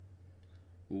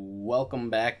Welcome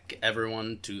back,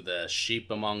 everyone, to the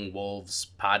Sheep Among Wolves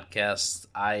podcast.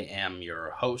 I am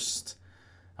your host.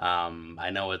 I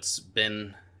know it's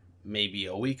been maybe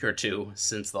a week or two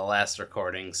since the last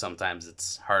recording. Sometimes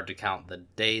it's hard to count the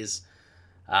days.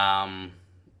 But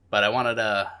I wanted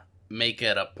to make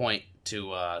it a point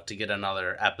to get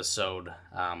another episode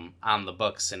on the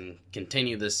books and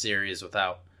continue this series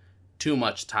without too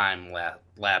much time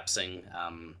lapsing.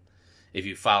 If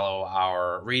you follow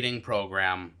our reading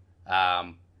program,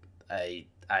 I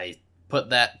put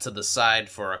that to the side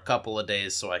for a couple of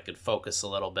days so I could focus a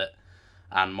little bit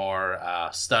on more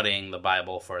studying the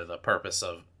Bible for the purpose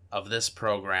of this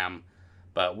program,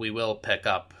 but we will pick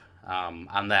up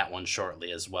on that one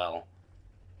shortly as well.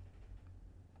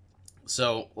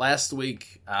 So last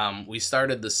week we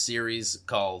started the series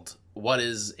called What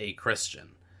is a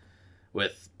Christian?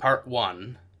 With part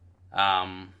 1.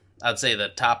 I'd say the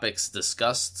topics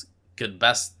discussed could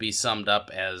best be summed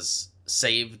up as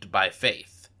saved by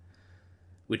faith.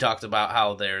 We talked about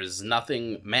how there's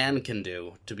nothing man can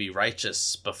do to be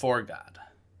righteous before God.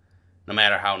 No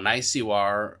matter how nice you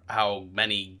are, how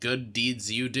many good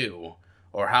deeds you do,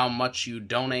 or how much you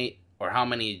donate, or how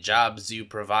many jobs you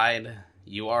provide,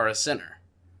 you are a sinner.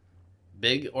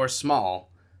 Big or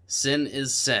small, sin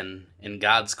is sin in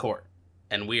God's court,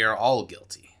 and we are all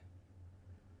guilty.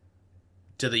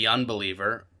 To the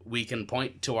unbeliever, we can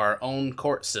point to our own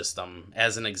court system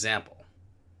as an example.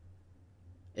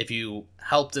 If you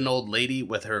helped an old lady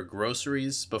with her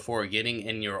groceries before getting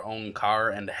in your own car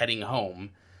and heading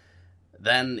home,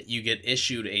 then you get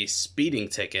issued a speeding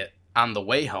ticket on the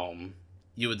way home,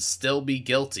 you would still be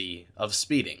guilty of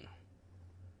speeding.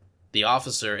 The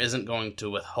officer isn't going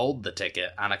to withhold the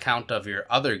ticket on account of your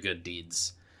other good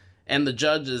deeds, and the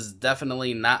judge is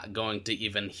definitely not going to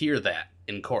even hear that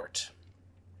in court.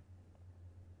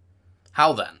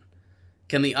 How then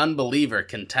can the unbeliever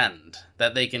contend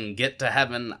that they can get to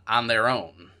heaven on their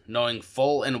own, knowing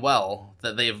full and well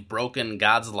that they have broken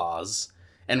God's laws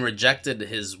and rejected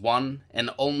his one and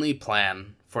only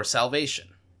plan for salvation?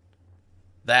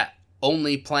 That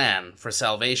only plan for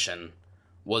salvation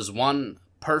was one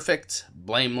perfect,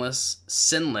 blameless,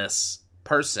 sinless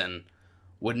person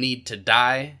would need to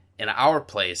die in our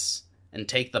place and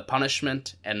take the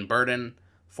punishment and burden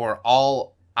for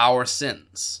all our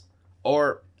sins,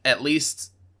 or at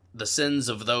least the sins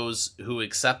of those who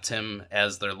accept him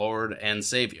as their Lord and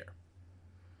Savior.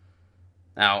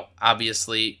 Now,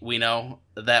 obviously, we know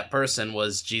that person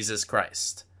was Jesus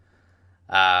Christ,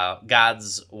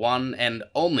 God's one and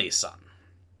only Son.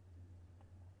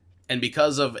 And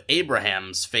because of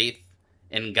Abraham's faith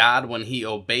in God when he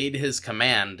obeyed his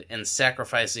command in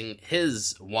sacrificing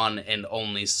his one and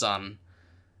only Son,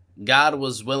 God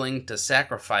was willing to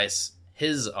sacrifice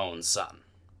his own Son.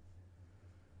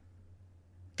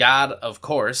 God, of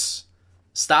course,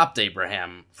 stopped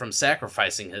Abraham from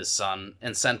sacrificing his son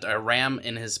and sent a ram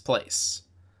in his place.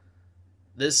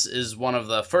 This is one of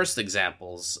the first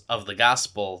examples of the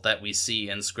gospel that we see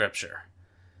in Scripture,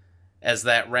 as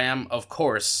that ram, of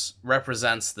course,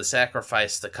 represents the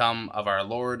sacrifice to come of our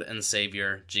Lord and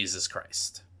Savior, Jesus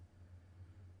Christ.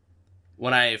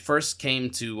 When I first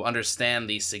came to understand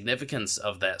the significance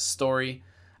of that story,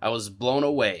 I was blown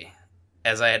away,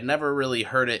 as I had never really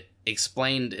heard it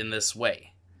explained in this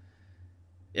way.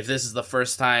 If this is the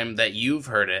first time that you've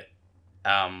heard it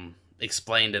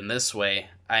explained in this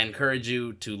way, I encourage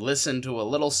you to listen to a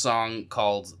little song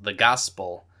called The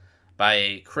Gospel by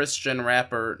a Christian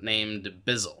rapper named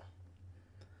Bizzle.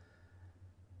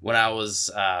 When I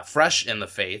was fresh in the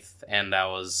faith and I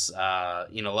was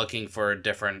looking for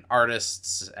different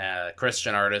artists,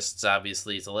 Christian artists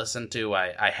obviously to listen to,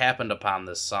 I happened upon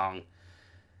this song,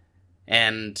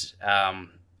 and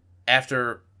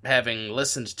after having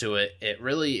listened to it, it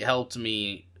really helped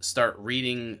me start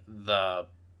reading the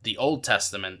Old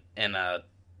Testament in a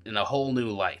whole new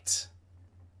light.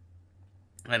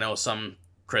 I know some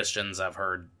Christians I've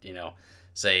heard,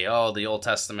 say, oh, the Old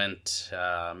Testament,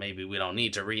 maybe we don't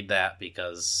need to read that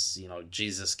because,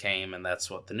 Jesus came and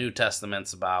that's what the New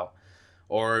Testament's about.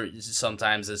 Or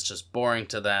sometimes it's just boring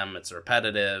to them, it's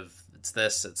repetitive, it's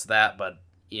this, it's that, but,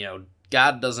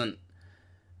 God doesn't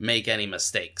make any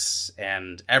mistakes,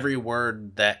 and every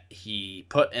word that he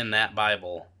put in that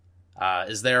Bible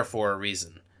is there for a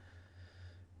reason.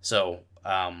 So,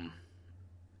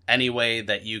 any way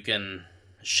that you can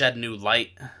shed new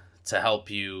light to help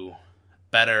you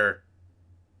better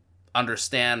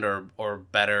understand or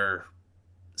better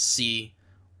see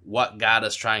what God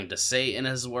is trying to say in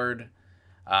his word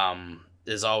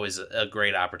is always a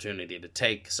great opportunity to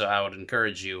take. So I would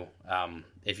encourage you,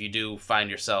 if you do find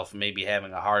yourself maybe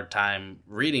having a hard time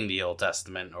reading the Old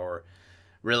Testament or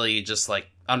really just like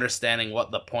understanding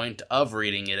what the point of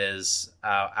reading it is,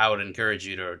 I would encourage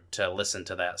you to listen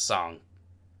to that song.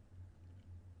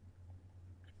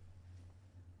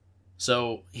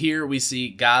 So here we see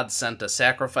God sent a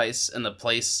sacrifice in the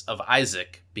place of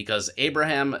Isaac because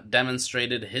Abraham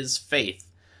demonstrated his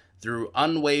faith through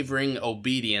unwavering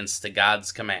obedience to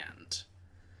God's command.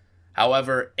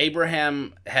 However,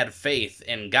 Abraham had faith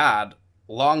in God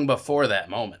long before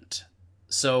that moment.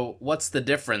 So what's the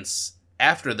difference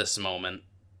after this moment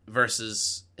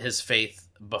versus his faith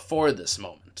before this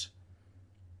moment?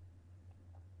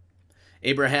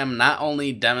 Abraham not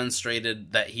only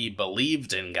demonstrated that he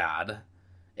believed in God,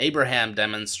 Abraham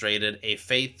demonstrated a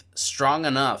faith strong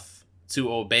enough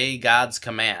to obey God's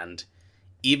command,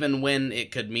 even when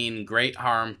it could mean great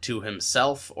harm to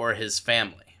himself or his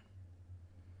family.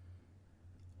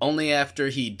 Only after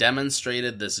he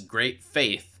demonstrated this great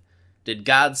faith did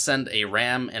God send a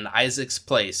ram in Isaac's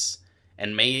place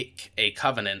and make a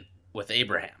covenant with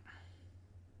Abraham.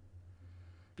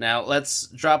 Now, let's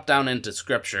drop down into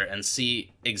Scripture and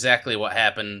see exactly what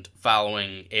happened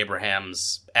following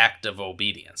Abraham's act of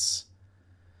obedience.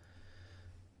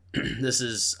 This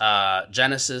is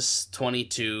Genesis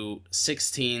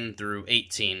 22:16 through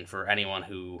 18 for anyone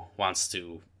who wants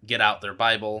to get out their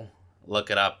Bible, look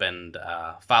it up, and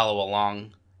follow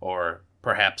along, or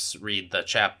perhaps read the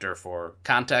chapter for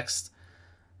context.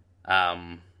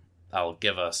 I'll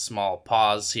give a small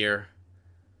pause here.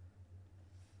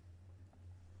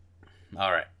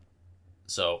 Alright,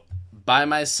 so, by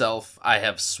myself I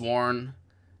have sworn,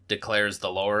 declares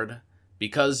the Lord,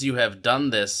 because you have done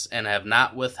this and have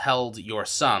not withheld your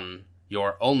son,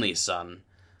 your only son,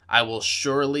 I will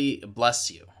surely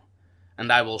bless you,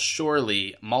 and I will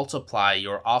surely multiply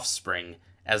your offspring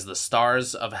as the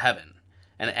stars of heaven,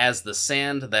 and as the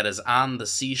sand that is on the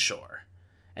seashore,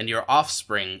 and your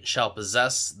offspring shall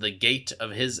possess the gate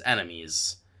of his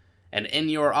enemies. And in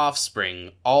your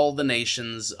offspring all the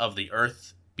nations of the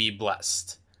earth be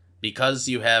blessed, because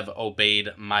you have obeyed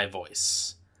my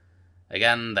voice.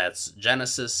 Again, that's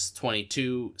Genesis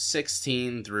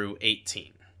 22:16 through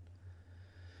 18.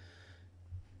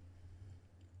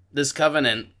 This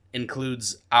covenant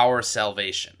includes our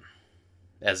salvation.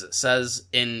 As it says,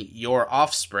 in your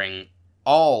offspring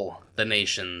all the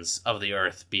nations of the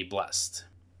earth be blessed,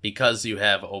 because you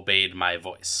have obeyed my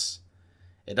voice.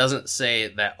 It doesn't say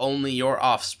that only your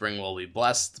offspring will be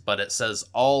blessed, but it says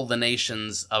all the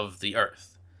nations of the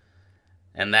earth.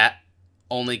 And that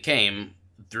only came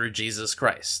through Jesus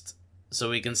Christ. So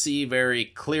we can see very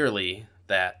clearly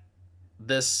that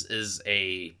this is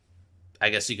I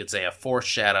guess you could say a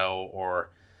foreshadow,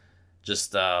 or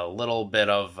just a little bit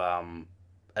of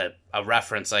a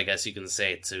reference, I guess you can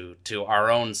say, to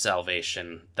our own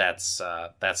salvation that's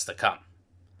to come.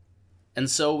 And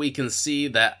so we can see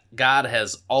that God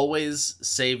has always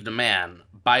saved man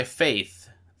by faith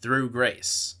through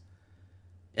grace.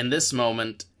 In this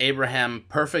moment, Abraham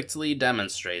perfectly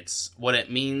demonstrates what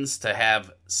it means to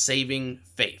have saving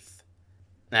faith.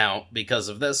 Now, because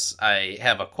of this, I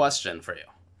have a question for you.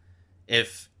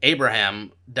 If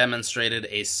Abraham demonstrated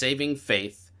a saving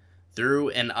faith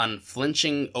through an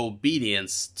unflinching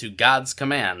obedience to God's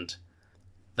command,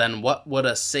 then what would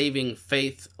a saving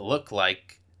faith look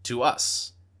like to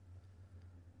us?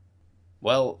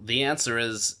 Well, the answer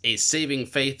is a saving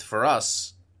faith for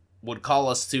us would call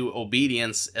us to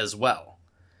obedience as well.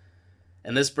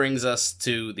 And this brings us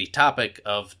to the topic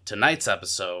of tonight's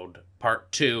episode,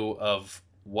 part 2 of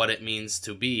what it means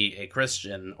to be a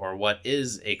Christian, or what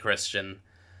is a Christian,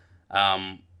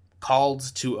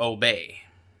 called to obey.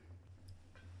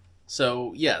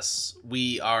 So, yes,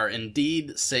 we are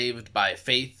indeed saved by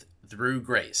faith through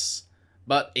grace.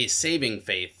 But a saving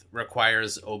faith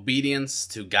requires obedience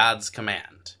to God's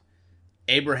command.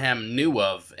 Abraham knew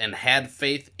of and had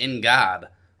faith in God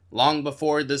long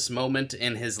before this moment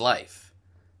in his life.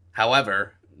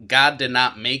 However, God did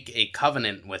not make a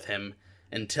covenant with him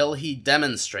until he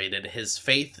demonstrated his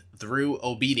faith through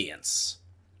obedience.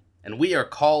 And we are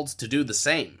called to do the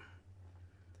same.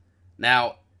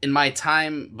 Now, in my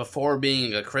time before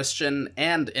being a Christian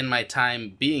and in my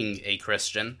time being a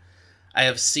Christian, I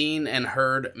have seen and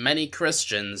heard many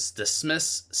Christians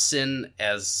dismiss sin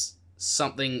as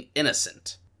something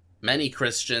innocent. Many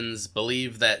Christians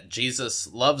believe that Jesus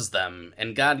loves them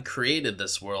and God created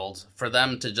this world for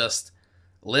them to just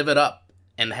live it up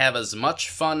and have as much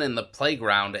fun in the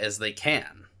playground as they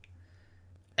can.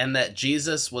 And that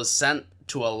Jesus was sent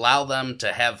to allow them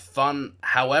to have fun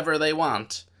however they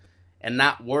want and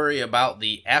not worry about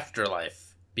the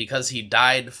afterlife because he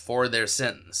died for their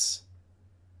sins.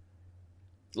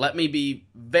 Let me be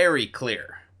very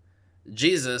clear.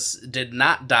 Jesus did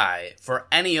not die for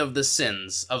any of the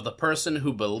sins of the person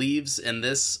who believes in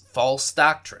this false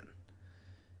doctrine.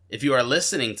 If you are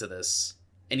listening to this,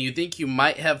 and you think you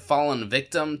might have fallen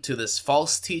victim to this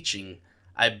false teaching,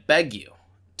 I beg you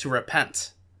to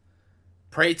repent.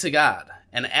 Pray to God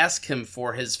and ask Him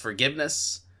for His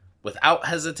forgiveness without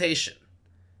hesitation,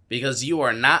 because you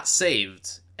are not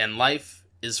saved and life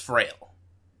is frail.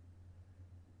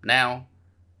 Now,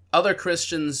 other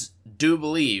Christians do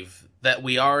believe that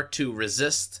we are to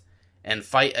resist and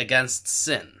fight against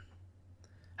sin.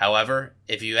 However,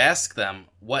 if you ask them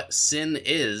what sin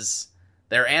is,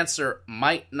 their answer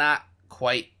might not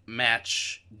quite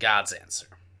match God's answer.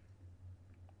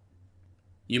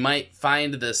 You might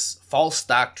find this false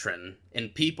doctrine in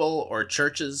people or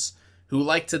churches who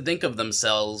like to think of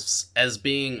themselves as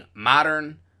being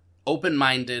modern,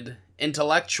 open-minded,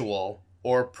 intellectual,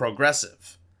 or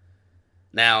progressive.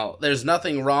 Now, there's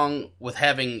nothing wrong with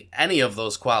having any of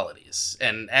those qualities,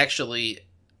 and actually,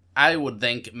 I would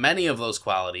think many of those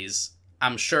qualities,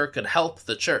 I'm sure, could help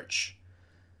the church.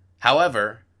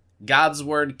 However, God's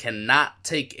Word cannot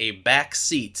take a back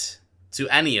seat to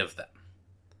any of them.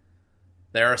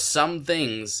 There are some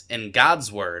things in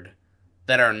God's Word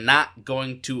that are not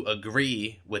going to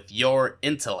agree with your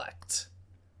intellect.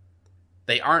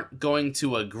 They aren't going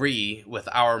to agree with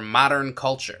our modern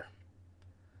culture.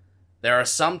 There are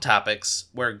some topics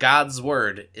where God's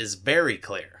Word is very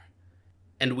clear,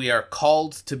 and we are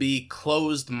called to be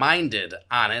closed-minded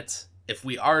on it if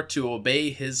we are to obey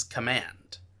His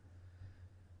command.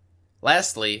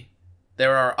 Lastly,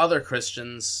 there are other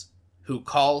Christians who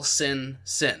call sin,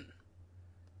 sin.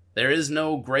 There is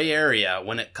no gray area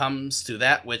when it comes to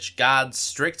that which God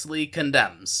strictly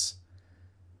condemns.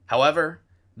 However,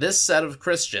 this set of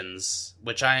Christians,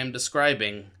 which I am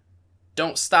describing,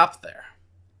 don't stop there.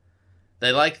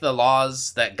 They like the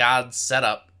laws that God set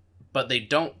up, but they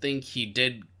don't think He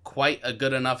did quite a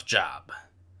good enough job.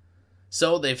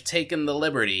 So they've taken the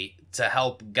liberty to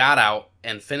help God out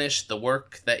and finish the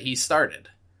work that He started.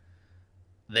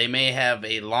 They may have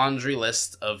a laundry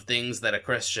list of things that a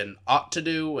Christian ought to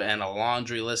do and a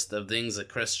laundry list of things a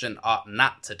Christian ought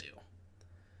not to do.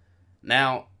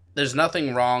 Now, there's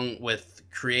nothing wrong with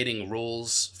creating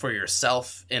rules for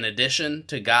yourself in addition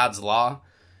to God's law.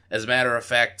 As a matter of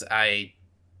fact, I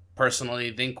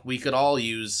personally think we could all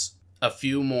use a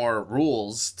few more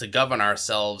rules to govern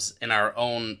ourselves in our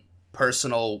own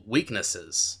personal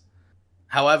weaknesses.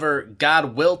 However,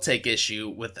 God will take issue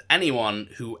with anyone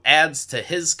who adds to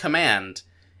His command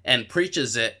and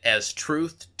preaches it as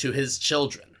truth to His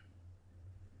children.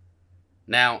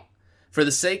 Now, for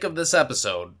the sake of this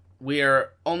episode, we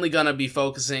are only going to be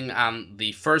focusing on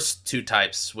the first two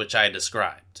types which I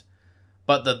described,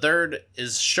 but the third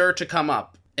is sure to come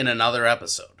up in another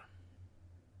episode.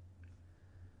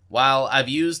 While I've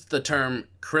used the term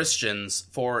Christians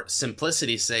for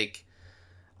simplicity's sake,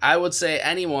 I would say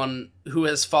anyone who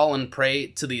has fallen prey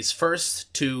to these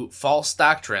first two false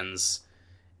doctrines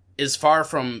is far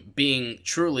from being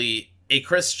truly a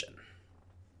Christian.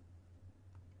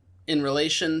 In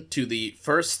relation to the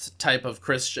first type of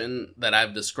Christian that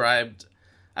I've described,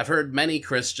 I've heard many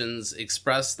Christians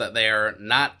express that they are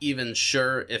not even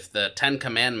sure if the Ten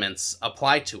Commandments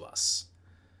apply to us.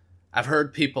 I've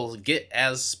heard people get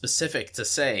as specific to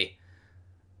say,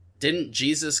 didn't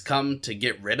Jesus come to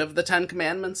get rid of the Ten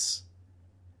Commandments?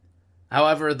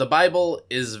 However, the Bible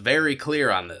is very clear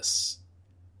on this.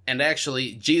 And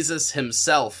actually, Jesus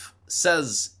Himself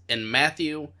says in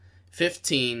Matthew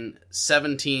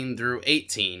 15:17 through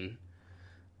 18,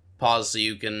 pause so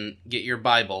you can get your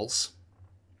Bibles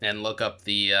and look up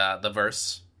the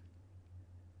verse.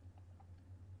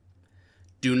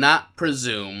 Do not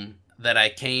presume that I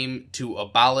came to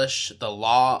abolish the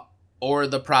law or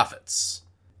the prophets.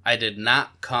 I did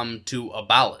not come to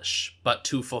abolish, but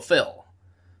to fulfill.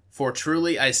 For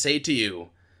truly I say to you,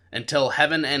 until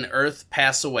heaven and earth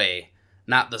pass away,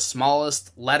 not the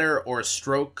smallest letter or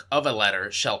stroke of a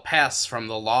letter shall pass from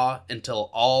the law until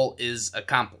all is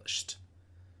accomplished.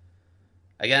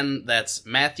 Again, that's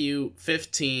Matthew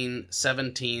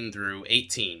 15:17 through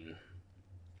 18.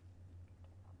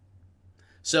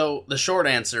 So the short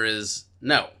answer is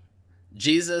no.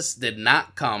 Jesus did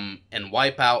not come and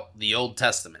wipe out the Old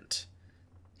Testament.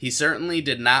 He certainly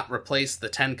did not replace the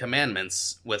Ten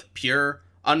Commandments with pure,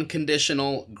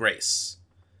 unconditional grace.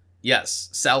 Yes,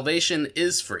 salvation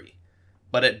is free,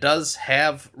 but it does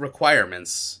have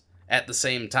requirements at the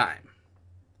same time.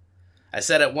 I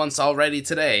said it once already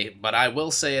today, but I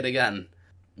will say it again.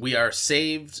 We are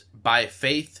saved by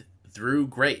faith through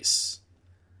grace.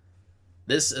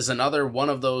 This is another one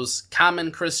of those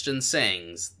common Christian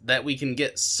sayings that we can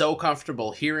get so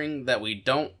comfortable hearing that we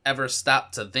don't ever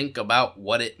stop to think about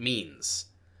what it means.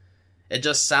 It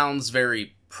just sounds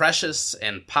very precious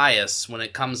and pious when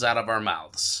it comes out of our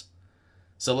mouths.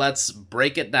 So let's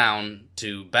break it down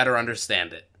to better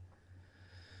understand it.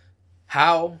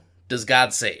 How does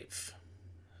God save?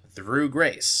 Through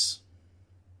grace.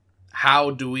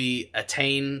 How do we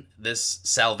attain this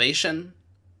salvation?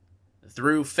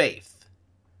 Through faith.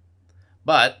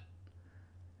 But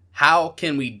how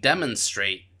can we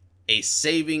demonstrate a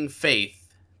saving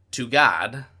faith to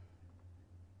God?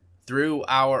 Through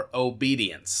our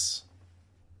obedience.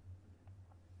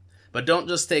 But don't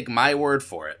just take my word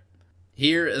for it.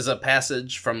 Here is a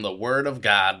passage from the Word of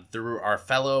God through our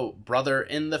fellow brother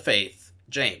in the faith,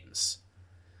 James.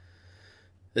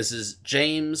 This is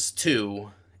James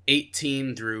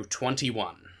 2:18 through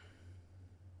 21.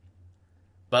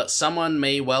 But someone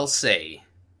may well say,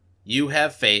 "You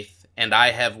have faith, and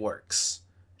I have works.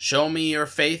 Show me your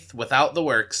faith without the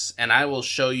works, and I will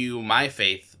show you my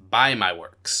faith by my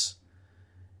works.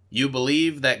 You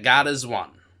believe that God is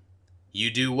one.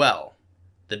 You do well.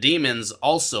 The demons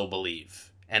also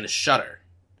believe and shudder.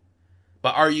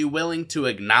 But are you willing to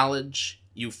acknowledge,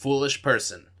 you foolish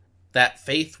person, that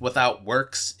faith without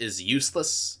works is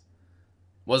useless?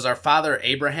 Was our father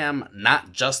Abraham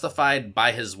not justified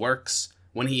by his works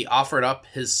when he offered up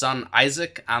his son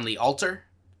Isaac on the altar?"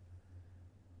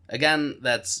 Again,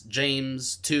 that's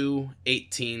James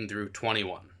 2:18 through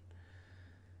 21.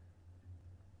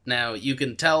 Now, you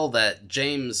can tell that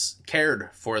James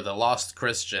cared for the lost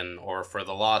Christian or for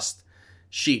the lost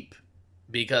sheep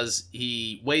because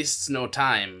he wastes no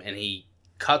time and he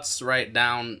cuts right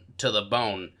down to the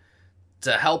bone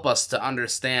to help us to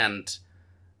understand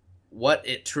what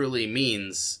it truly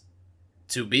means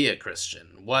to be a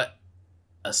Christian, what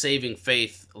a saving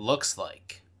faith looks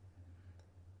like.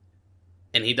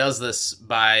 And he does this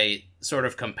by sort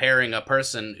of comparing a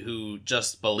person who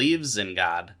just believes in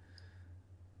God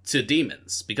to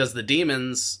demons, because the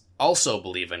demons also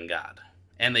believe in God,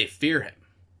 and they fear him.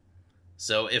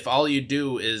 So if all you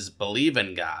do is believe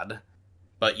in God,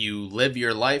 but you live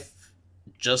your life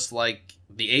just like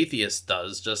the atheist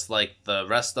does, just like the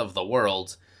rest of the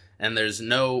world, and there's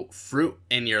no fruit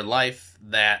in your life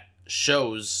that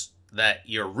shows that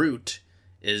your root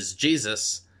is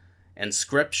Jesus and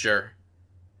Scripture,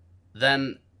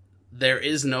 then there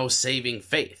is no saving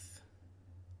faith.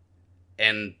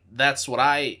 And that's what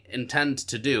I intend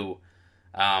to do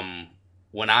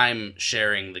when I'm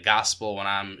sharing the gospel, when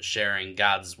I'm sharing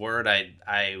God's word.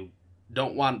 I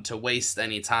don't want to waste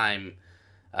any time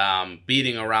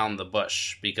beating around the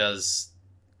bush, because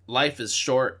life is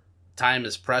short, time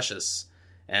is precious,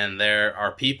 and there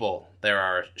are people, there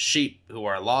are sheep who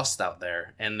are lost out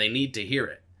there, and they need to hear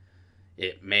it.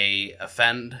 It may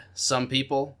offend some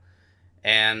people,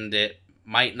 and it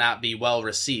might not be well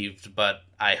received, but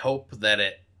I hope that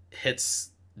it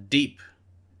hits deep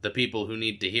the people who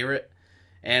need to hear it,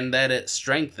 and that it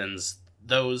strengthens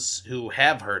those who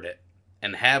have heard it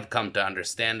and have come to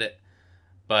understand it.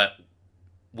 But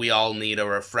we all need a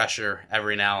refresher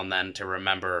every now and then to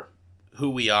remember who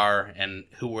we are and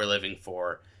who we're living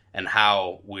for and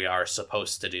how we are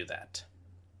supposed to do that.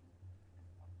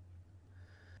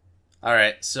 All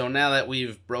right, so now that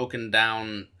we've broken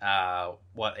down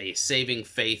what a saving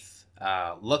faith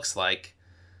looks like,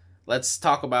 let's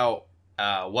talk about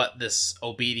what this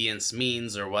obedience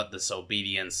means, or what this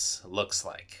obedience looks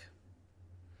like.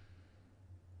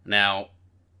 Now,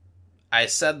 I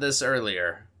said this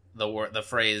earlier, the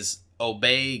phrase,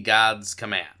 obey God's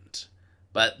command.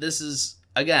 But this is,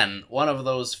 again, one of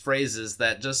those phrases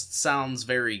that just sounds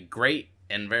very great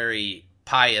and very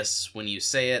pious when you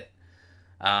say it.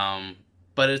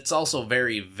 But it's also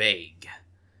very vague.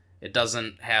 It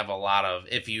doesn't have a lot of,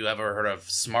 if you ever heard of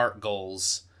SMART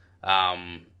goals,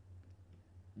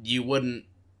 you wouldn't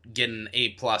get an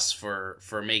A+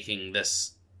 for making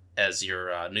this as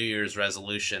your New Year's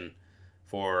resolution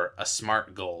for a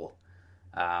SMART goal,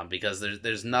 because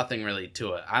there's nothing really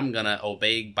to it. I'm gonna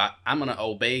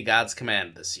obey God's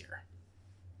command this year.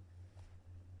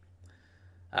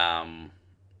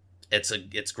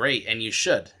 It's great, and you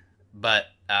should, but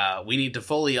we need to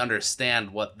fully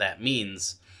understand what that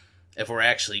means if we're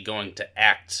actually going to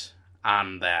act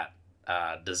on that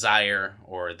desire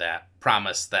or that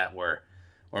promise that we're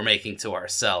making to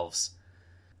ourselves.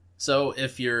 So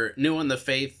if you're new in the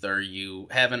faith, or you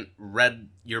haven't read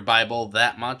your Bible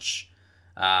that much,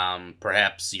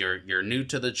 perhaps you're new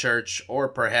to the church, or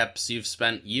perhaps you've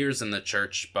spent years in the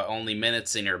church but only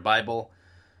minutes in your Bible,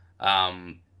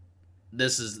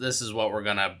 this is what we're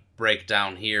gonna break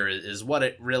down here, is what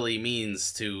it really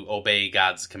means to obey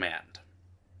God's command.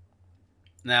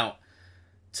 Now,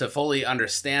 to fully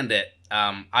understand it,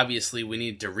 obviously we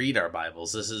need to read our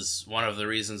Bibles. This is one of the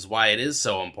reasons why it is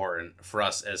so important for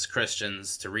us as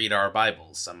Christians to read our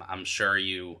Bibles. I'm sure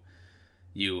you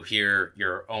hear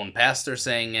your own pastor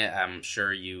saying it. I'm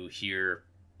sure you hear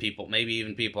people, maybe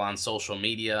even people on social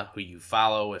media who you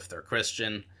follow, if they're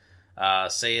Christian,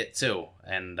 say it too.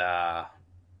 And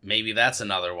maybe that's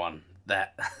another one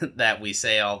that that we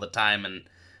say all the time and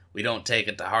we don't take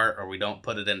it to heart, or we don't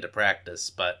put it into practice.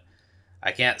 But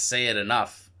I can't say it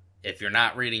enough. If you're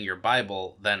not reading your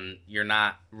Bible, then you're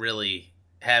not really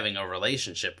having a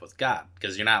relationship with God,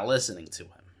 because you're not listening to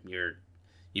him.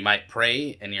 You might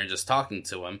pray and you're just talking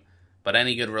to him, but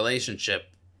any good relationship,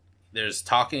 there's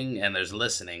talking and there's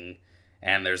listening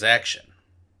and there's action.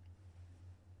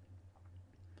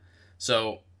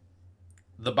 So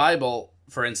the Bible,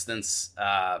 for instance,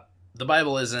 the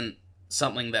Bible isn't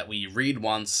something that we read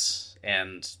once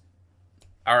and,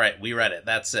 all right, we read it.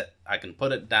 That's it. I can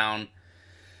put it down,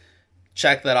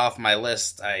 check that off my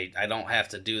list. I don't have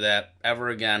to do that ever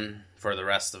again for the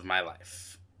rest of my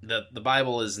life. The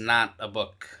Bible is not a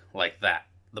book like that.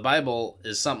 The Bible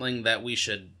is something that we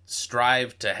should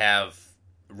strive to have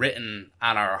written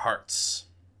on our hearts.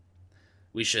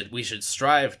 We should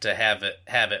strive to have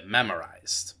it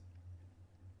memorized.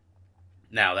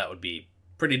 Now, that would be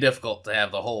pretty difficult to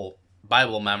have the whole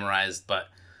Bible memorized, but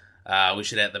we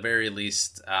should at the very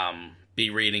least be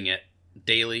reading it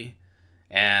daily,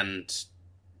 and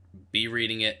be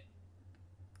reading it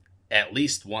at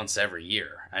least once every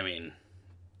year. I mean,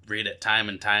 read it time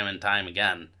and time and time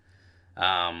again,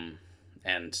 and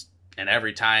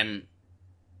every time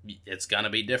it's gonna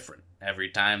be different. Every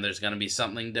time there's gonna be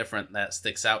something different that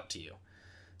sticks out to you.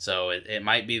 So it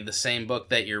might be the same book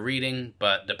that you're reading,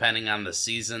 but depending on the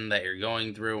season that you're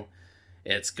going through,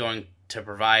 it's going to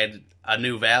provide a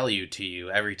new value to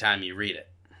you every time you read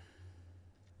it.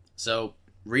 So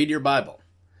read your Bible.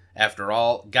 After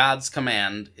all, God's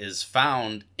command is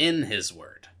found in his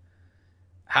word.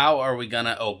 How are we going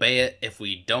to obey it if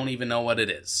we don't even know what it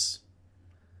is?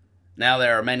 Now,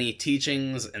 there are many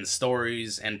teachings and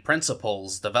stories and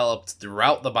principles developed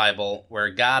throughout the Bible where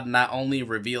God not only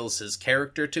reveals his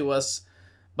character to us,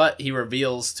 but he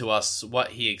reveals to us what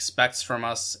he expects from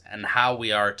us and how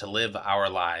we are to live our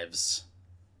lives.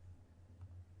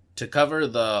 To cover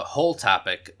the whole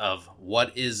topic of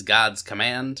what is God's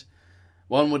command,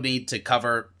 one would need to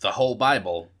cover the whole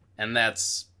Bible, and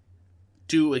that's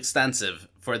too extensive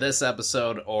for this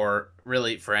episode, or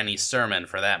really for any sermon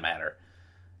for that matter.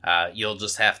 You'll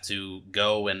just have to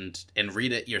go and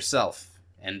read it yourself,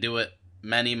 and do it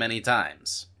many, many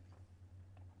times.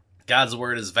 God's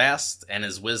word is vast, and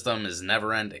his wisdom is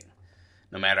never-ending.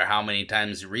 No matter how many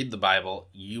times you read the Bible,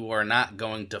 you are not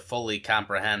going to fully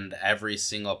comprehend every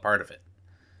single part of it.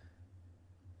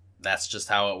 That's just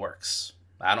how it works.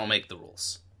 I don't make the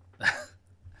rules.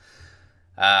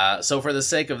 So for the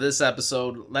sake of this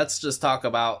episode, let's just talk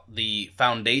about the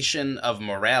foundation of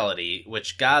morality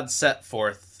which God set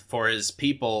forth for his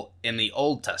people in the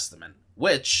Old Testament,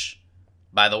 which,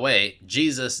 by the way,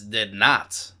 Jesus did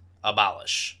not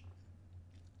abolish.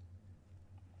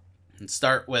 And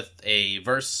start with a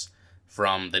verse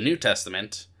from the New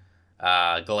Testament,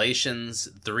 Galatians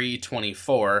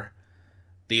 3:24.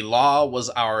 The law was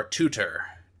our tutor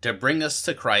to bring us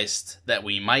to Christ that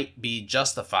we might be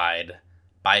justified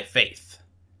by faith.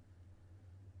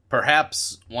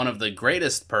 Perhaps one of the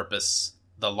greatest purpose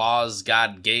the laws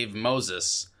God gave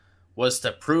Moses was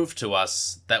to prove to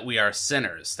us that we are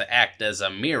sinners, to act as a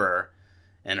mirror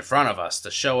in front of us,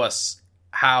 to show us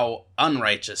how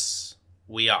unrighteous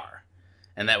we are,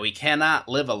 and that we cannot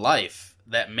live a life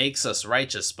that makes us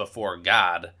righteous before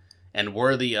God and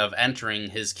worthy of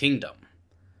entering his kingdom.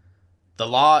 The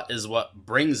law is what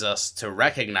brings us to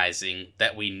recognizing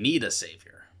that we need a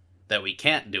Savior, that we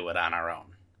can't do it on our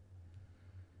own.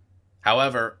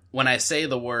 However, when I say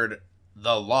the word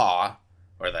the law,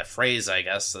 or the phrase, I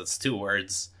guess, that's two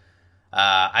words,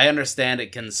 I understand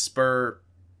it can spur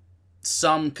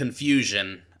some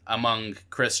confusion among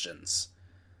Christians.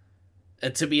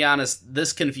 And to be honest,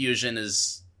 this confusion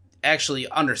is actually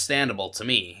understandable to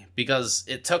me, because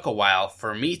it took a while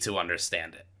for me to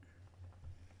understand it.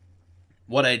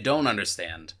 What I don't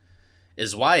understand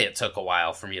is why it took a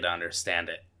while for me to understand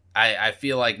it. I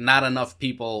feel like not enough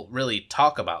people really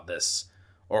talk about this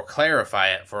or clarify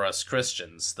it for us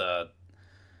Christians,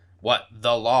 what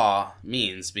the law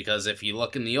means, because if you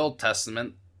look in the Old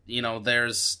Testament,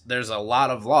 there's a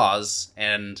lot of laws,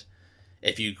 and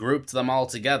if you grouped them all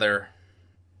together,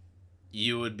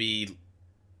 you would be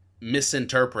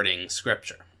misinterpreting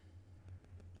Scripture.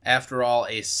 After all,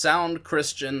 a sound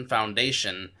Christian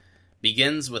foundation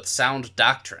begins with sound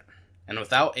doctrine, and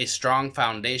without a strong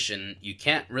foundation, you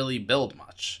can't really build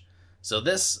much. So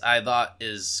this, I thought,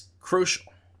 is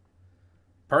crucial.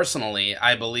 Personally,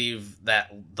 I believe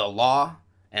that the law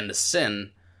and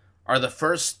sin are the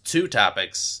first two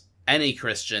topics any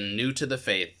Christian new to the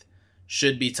faith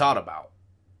should be taught about.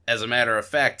 As a matter of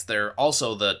fact, they're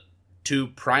also the two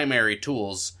primary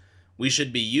tools we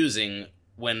should be using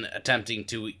when attempting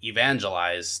to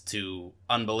evangelize to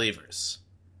unbelievers.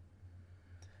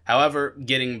 However,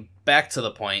 getting back to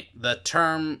the point, the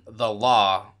term the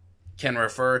law can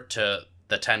refer to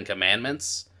the Ten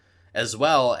Commandments as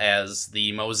well as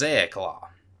the Mosaic Law.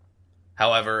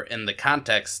 However, in the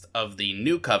context of the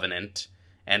New Covenant,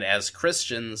 and as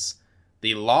Christians,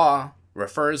 the law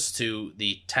refers to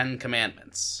the Ten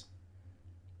Commandments.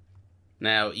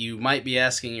 Now, you might be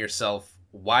asking yourself,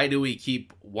 why do we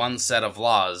keep one set of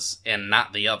laws and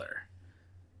not the other?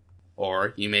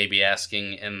 Or you may be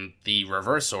asking in the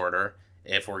reverse order,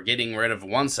 if we're getting rid of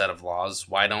one set of laws,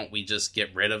 why don't we just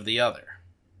get rid of the other?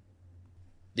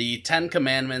 The Ten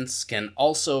Commandments can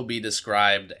also be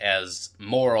described as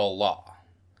moral law.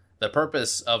 The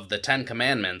purpose of the Ten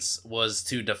Commandments was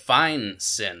to define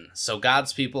sin so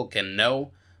God's people can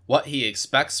know what He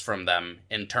expects from them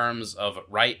in terms of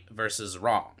right versus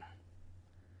wrong.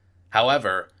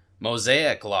 However,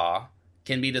 Mosaic law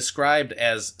can be described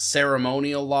as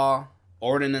ceremonial law,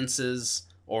 ordinances,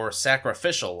 or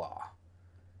sacrificial law.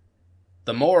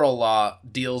 The moral law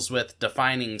deals with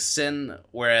defining sin,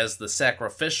 whereas the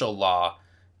sacrificial law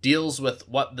deals with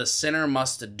what the sinner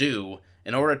must do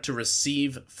in order to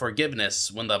receive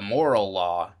forgiveness when the moral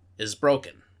law is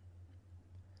broken.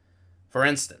 For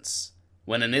instance,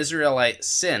 when an Israelite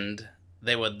sinned,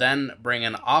 they would then bring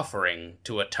an offering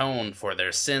to atone for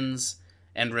their sins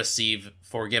and receive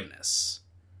forgiveness.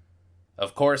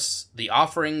 Of course, the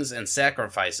offerings and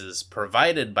sacrifices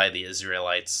provided by the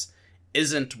Israelites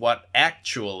isn't what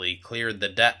actually cleared the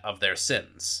debt of their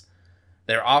sins.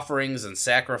 Their offerings and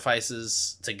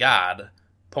sacrifices to God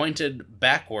pointed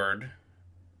backward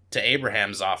to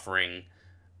Abraham's offering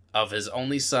of his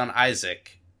only son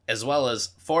Isaac, as well as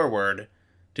forward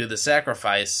to the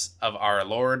sacrifice of our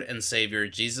Lord and Savior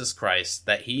Jesus Christ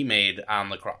that He made on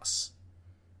the cross.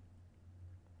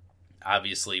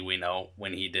 Obviously, we know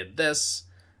when He did this,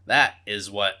 that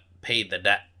is what paid the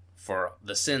debt for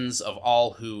the sins of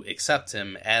all who accept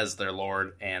Him as their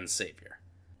Lord and Savior,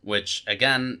 which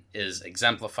again is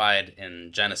exemplified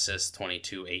in Genesis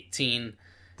 22:18,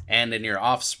 and in your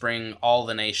offspring all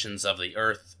the nations of the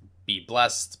earth be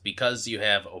blessed because you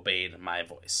have obeyed my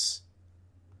voice.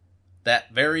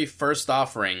 That very first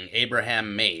offering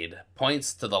Abraham made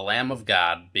points to the Lamb of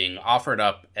God being offered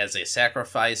up as a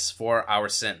sacrifice for our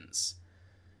sins.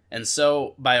 And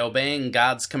so, by obeying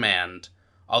God's command,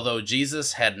 although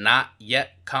Jesus had not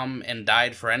yet come and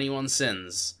died for anyone's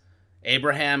sins,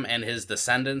 Abraham and his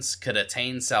descendants could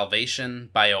attain salvation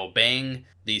by obeying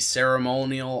the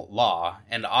ceremonial law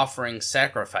and offering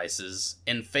sacrifices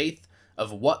in faith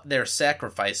of what their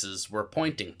sacrifices were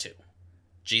pointing to,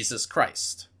 Jesus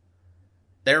Christ.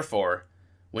 Therefore,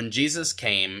 when Jesus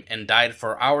came and died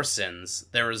for our sins,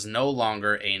 there is no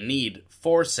longer a need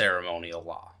for ceremonial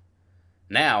law.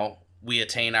 Now, we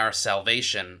attain our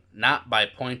salvation not by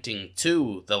pointing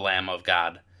to the Lamb of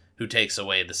God who takes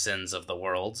away the sins of the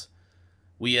world.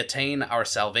 We attain our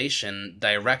salvation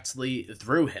directly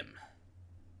through Him.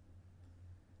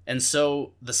 And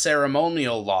so, the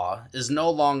ceremonial law is no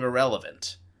longer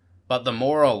relevant, but the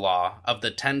moral law of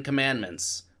the Ten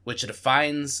Commandments, which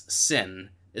defines sin,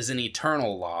 is an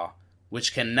eternal law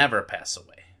which can never pass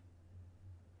away.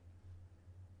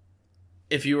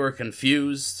 If you were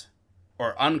confused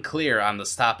or unclear on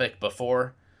this topic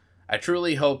before, I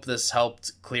truly hope this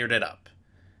helped cleared it up.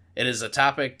 It is a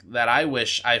topic that I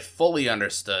wish I fully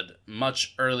understood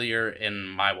much earlier in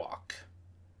my walk.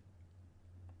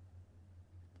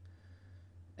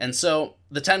 And so,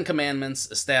 the Ten Commandments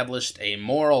established a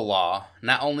moral law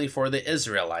not only for the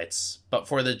Israelites, but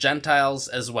for the Gentiles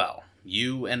as well,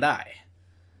 you and I.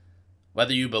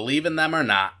 Whether you believe in them or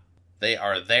not, they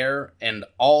are there, and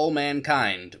all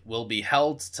mankind will be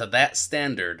held to that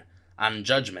standard on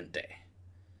Judgment Day.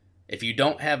 If you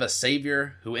don't have a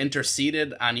Savior who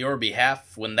interceded on your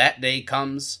behalf when that day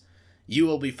comes, you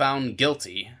will be found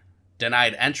guilty,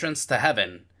 denied entrance to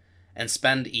heaven, and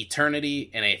spend eternity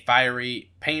in a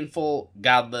fiery, painful,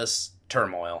 godless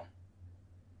turmoil.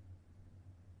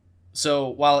 So,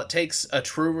 while it takes a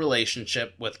true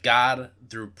relationship with God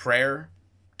through prayer,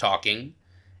 talking,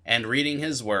 and reading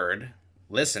His Word,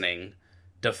 listening,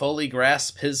 to fully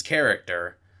grasp His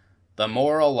character, The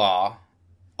moral law,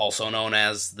 also known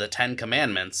as the Ten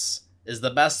Commandments, is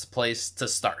the best place to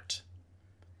start.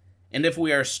 And if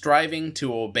we are striving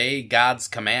to obey God's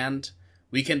command,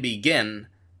 we can begin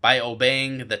by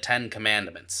obeying the Ten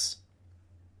Commandments.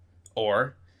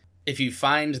 Or, if you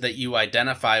find that you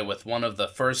identify with one of the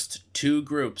first two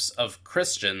groups of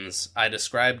Christians I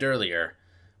described earlier,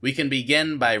 we can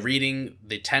begin by reading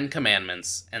the Ten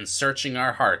Commandments and searching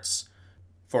our hearts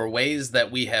for ways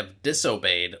that we have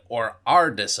disobeyed or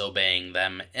are disobeying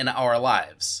them in our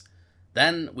lives.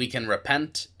 Then we can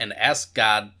repent and ask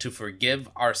God to forgive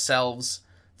ourselves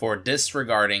for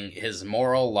disregarding His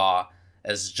moral law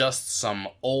as just some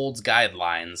old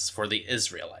guidelines for the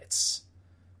Israelites.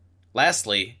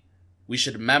 Lastly, we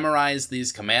should memorize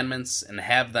these commandments and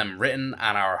have them written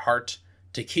on our heart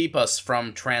to keep us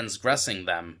from transgressing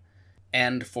them,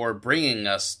 and for bringing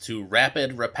us to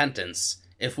rapid repentance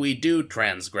if we do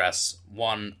transgress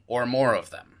one or more of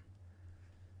them.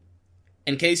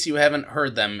 In case you haven't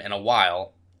heard them in a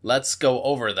while, let's go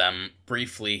over them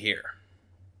briefly here.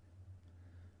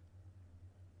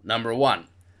 Number 1,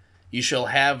 you shall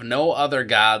have no other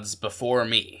gods before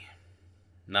me.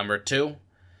 Number 2,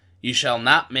 you shall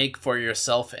not make for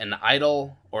yourself an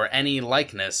idol or any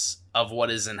likeness of what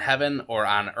is in heaven or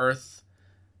on earth,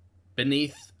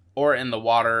 beneath or in the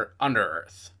water under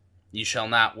earth. You shall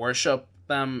not worship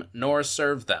them nor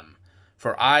serve them,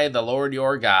 for I, the Lord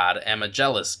your God, am a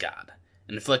jealous God,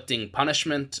 inflicting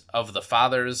punishment of the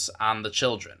fathers on the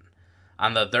children,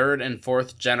 on the third and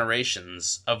fourth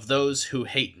generations of those who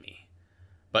hate me,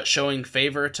 but showing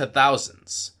favor to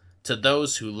thousands, to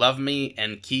those who love me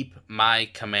and keep my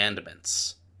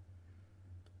commandments.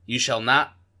 You shall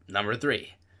not, number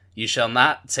 3, you shall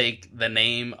not take the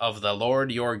name of the Lord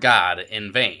your God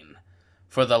in vain,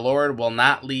 for the Lord will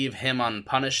not leave him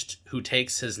unpunished who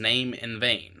takes his name in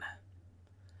vain.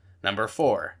 Number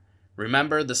 4,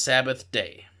 remember the Sabbath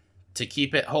day, to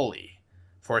keep it holy.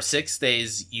 For 6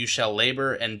 days you shall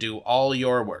labor and do all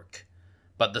your work,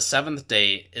 but the 7th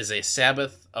day is a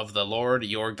Sabbath of the Lord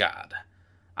your God.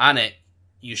 On it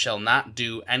you shall not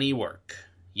do any work,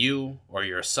 you or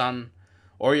your son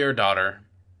or your daughter,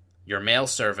 your male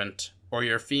servant or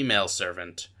your female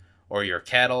servant, or your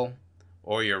cattle,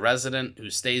 or your resident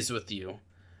who stays with you.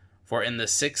 For in the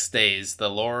 6 days the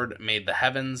Lord made the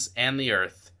heavens and the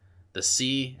earth, the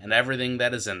sea and everything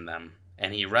that is in them,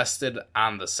 and he rested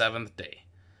on the 7th day.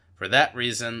 For that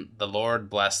reason the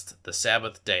Lord blessed the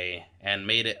Sabbath day and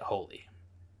made it holy.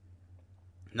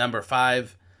 Number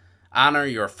 5, honor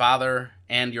your father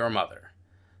and your mother,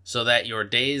 so that your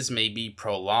days may be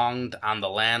prolonged on the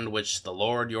land which the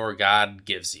Lord your God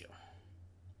gives you.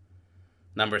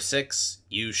 Number 6,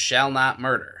 you shall not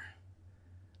murder.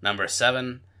 Number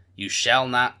 7, you shall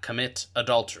not commit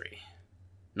adultery.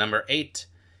 Number 8,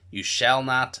 you shall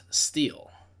not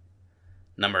steal.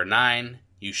 Number 9,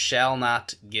 you shall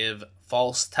not give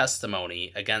false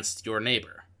testimony against your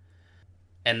neighbor.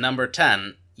 And number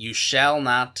 10, you shall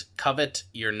not covet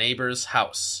your neighbor's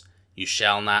house. You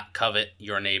shall not covet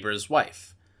your neighbor's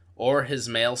wife, or his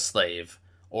male slave,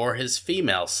 or his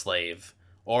female slave,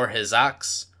 or his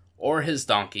ox, or his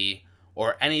donkey,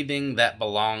 or anything that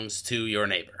belongs to your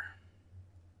neighbor.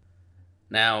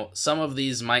 Now, some of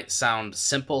these might sound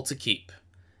simple to keep,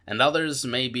 and others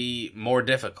may be more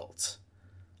difficult.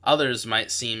 Others might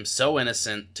seem so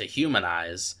innocent to human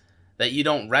eyes that you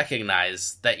don't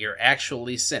recognize that you're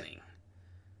actually sinning.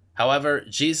 However,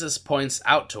 Jesus points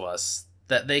out to us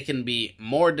that they can be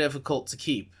more difficult to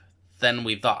keep than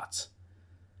we thought.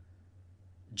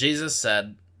 Jesus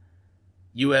said,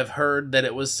 "You have heard that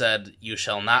it was said, 'You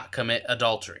shall not commit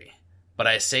adultery.' But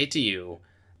I say to you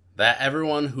that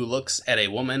everyone who looks at a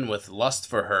woman with lust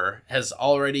for her has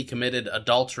already committed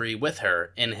adultery with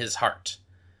her in his heart."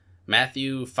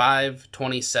 Matthew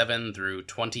 5:27 through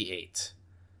 28.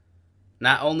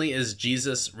 Not only is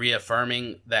Jesus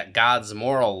reaffirming that God's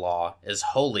moral law is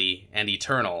holy and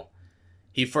eternal,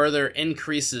 he further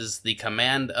increases the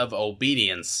command of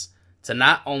obedience to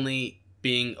not only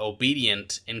being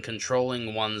obedient in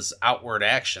controlling one's outward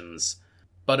actions,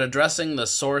 but addressing the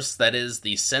source that is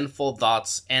the sinful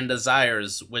thoughts and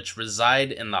desires which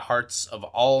reside in the hearts of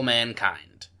all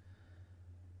mankind.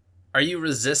 Are you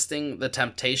resisting the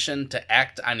temptation to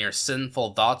act on your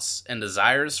sinful thoughts and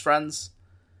desires, friends?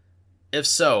 If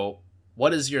so,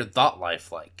 what is your thought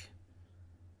life like?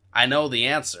 I know the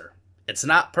answer. It's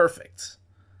not perfect.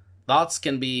 Thoughts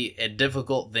can be a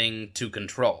difficult thing to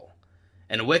control,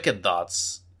 and wicked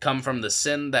thoughts come from the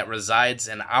sin that resides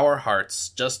in our hearts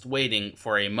just waiting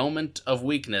for a moment of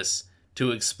weakness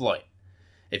to exploit.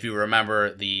 If you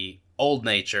remember the old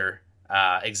nature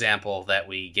example that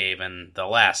we gave in the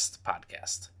last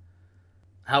podcast.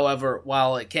 However,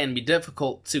 while it can be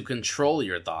difficult to control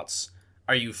your thoughts,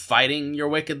 are you fighting your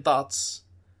wicked thoughts?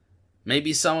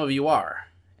 Maybe some of you are,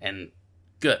 and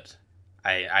good.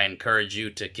 I encourage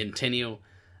you to continue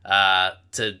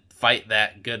to fight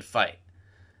that good fight.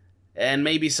 And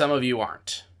maybe some of you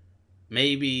aren't.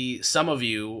 Maybe some of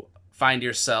you find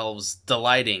yourselves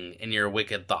delighting in your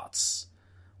wicked thoughts,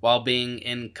 while being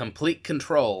in complete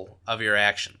control of your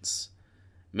actions.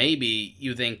 Maybe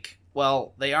you think,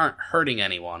 well, they aren't hurting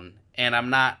anyone, and I'm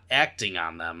not acting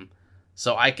on them,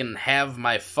 so I can have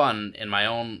my fun in my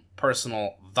own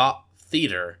personal thought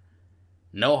theater.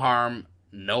 No harm,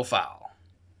 no foul.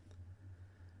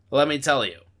 Let me tell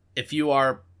you, if you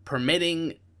are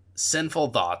permitting sinful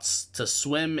thoughts to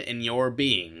swim in your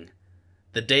being,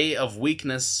 the day of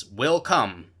weakness will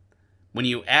come when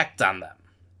you act on them,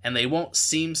 and they won't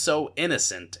seem so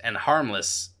innocent and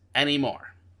harmless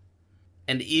anymore.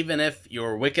 And even if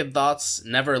your wicked thoughts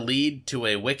never lead to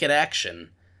a wicked action,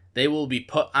 they will be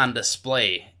put on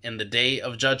display in the day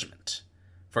of judgment.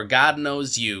 For God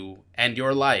knows you and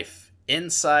your life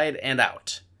inside and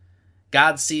out.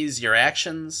 God sees your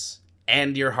actions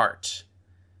and your heart.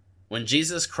 When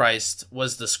Jesus Christ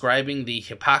was describing the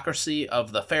hypocrisy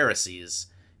of the Pharisees,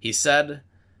 he said,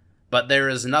 "But there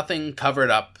is nothing covered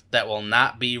up that will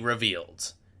not be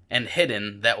revealed, and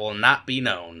hidden that will not be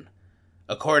known.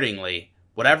 Accordingly,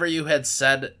 whatever you had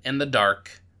said in the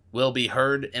dark will be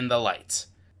heard in the light,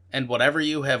 and whatever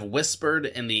you have whispered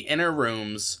in the inner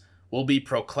rooms will be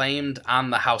proclaimed on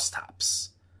the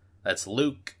housetops." That's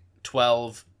Luke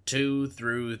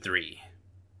 12:2-3.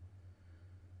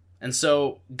 And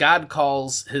so God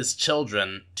calls his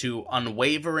children to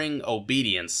unwavering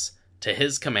obedience to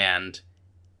his command,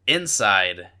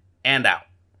 inside and out.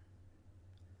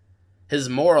 His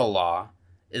moral law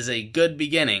is a good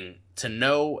beginning to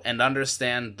know and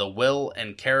understand the will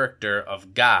and character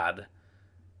of God,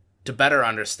 to better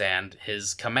understand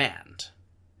his command.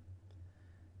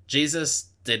 Jesus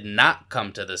did not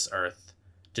come to this earth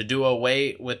to do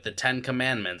away with the 10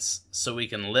 Commandments so we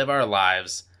can live our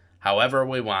lives however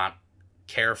we want,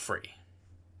 carefree.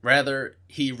 Rather,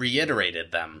 he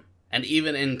reiterated them and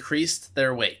even increased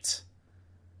their weight.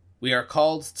 We are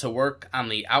called to work on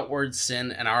the outward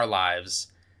sin in our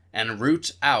lives and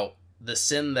root out the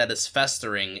sin that is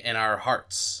festering in our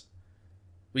hearts.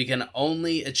 We can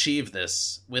only achieve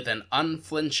this with an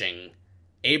unflinching,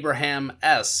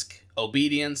 Abraham-esque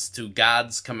obedience to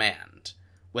God's command,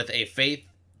 with a faith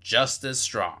just as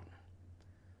strong.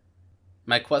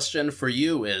 My question for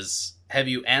you is, have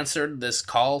you answered this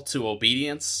call to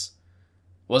obedience?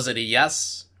 Was it a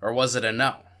yes or was it a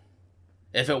no?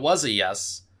 If it was a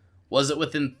yes, was it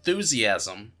with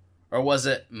enthusiasm or was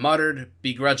it muttered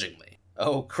begrudgingly?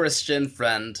 Oh, Christian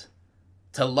friend,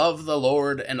 to love the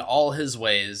Lord in all his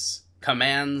ways,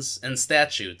 commands, and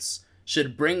statutes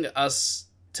should bring us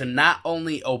to not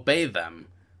only obey them,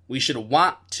 we should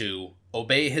want to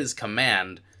obey his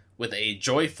command with a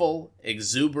joyful,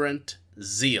 exuberant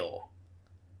zeal.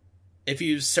 If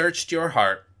you've searched your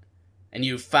heart and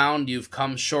you've found you've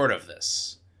come short of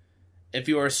this, if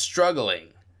you are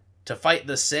struggling to fight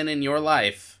the sin in your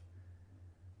life,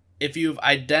 if you've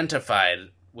identified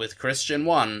with Christian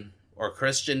 1 or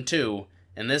Christian 2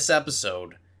 in this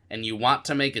episode and you want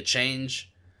to make a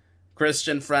change,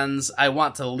 Christian friends, I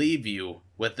want to leave you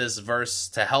with this verse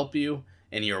to help you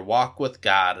in your walk with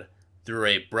God through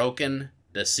a broken,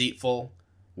 deceitful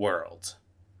world.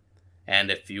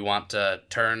 And if you want to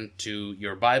turn to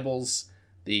your Bibles,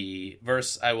 the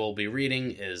verse I will be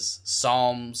reading is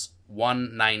Psalms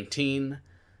 119,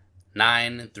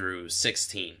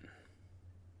 9-16.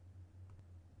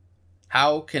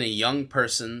 How can a young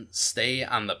person stay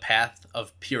on the path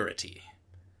of purity?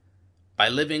 By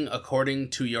living according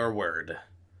to your word.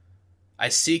 I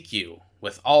seek you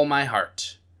with all my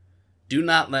heart. Do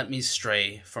not let me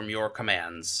stray from your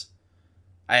commands.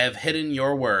 I have hidden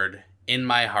your word in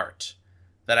my heart,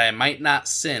 that I might not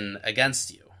sin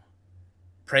against you.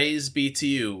 Praise be to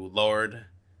you, Lord.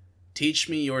 Teach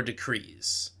me your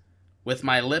decrees. With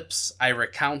my lips I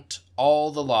recount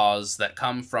all the laws that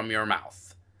come from your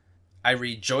mouth. I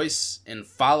rejoice in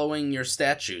following your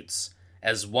statutes,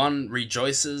 as one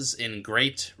rejoices in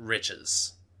great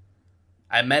riches.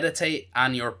 I meditate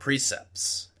on your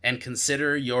precepts and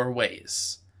consider your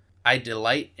ways. I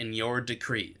delight in your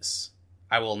decrees.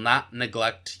 I will not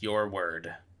neglect your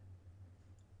word.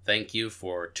 Thank you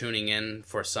for tuning in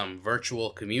for some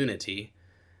virtual community.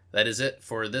 That is it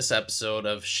for this episode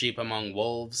of Sheep Among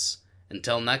Wolves.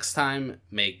 Until next time,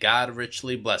 may God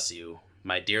richly bless you,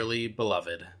 my dearly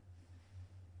beloved.